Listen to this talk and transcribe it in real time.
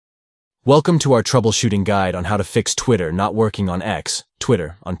Welcome to our troubleshooting guide on how to fix Twitter not working on X,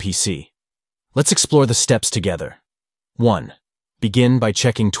 Twitter on PC. Let's explore the steps together. 1. Begin by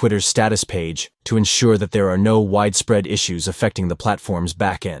checking Twitter's status page to ensure that there are no widespread issues affecting the platform's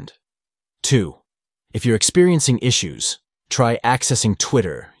backend. 2. If you're experiencing issues, try accessing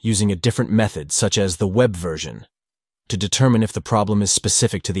Twitter using a different method such as the web version to determine if the problem is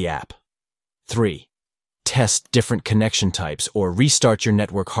specific to the app. 3. Test different connection types or restart your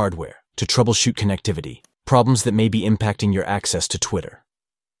network hardware to troubleshoot connectivity, problems that may be impacting your access to Twitter.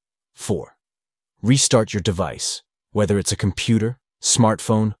 4. Restart your device, whether it's a computer,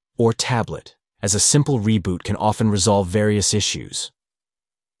 smartphone, or tablet, as a simple reboot can often resolve various issues.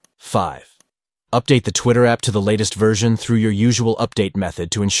 5. Update the Twitter app to the latest version through your usual update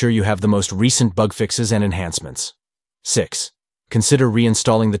method to ensure you have the most recent bug fixes and enhancements. 6. Consider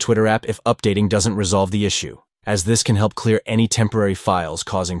reinstalling the Twitter app if updating doesn't resolve the issue, as this can help clear any temporary files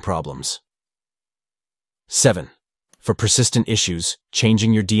causing problems. 7. For persistent issues,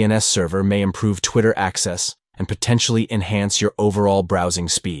 changing your DNS server may improve Twitter access and potentially enhance your overall browsing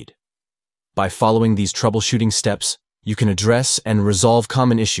speed. By following these troubleshooting steps, you can address and resolve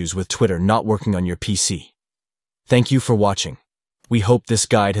common issues with Twitter not working on your PC. Thank you for watching. We hope this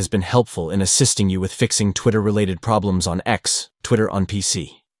guide has been helpful in assisting you with fixing Twitter-related problems on X, Twitter on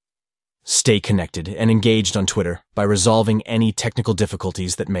PC. Stay connected and engaged on Twitter by resolving any technical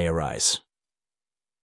difficulties that may arise.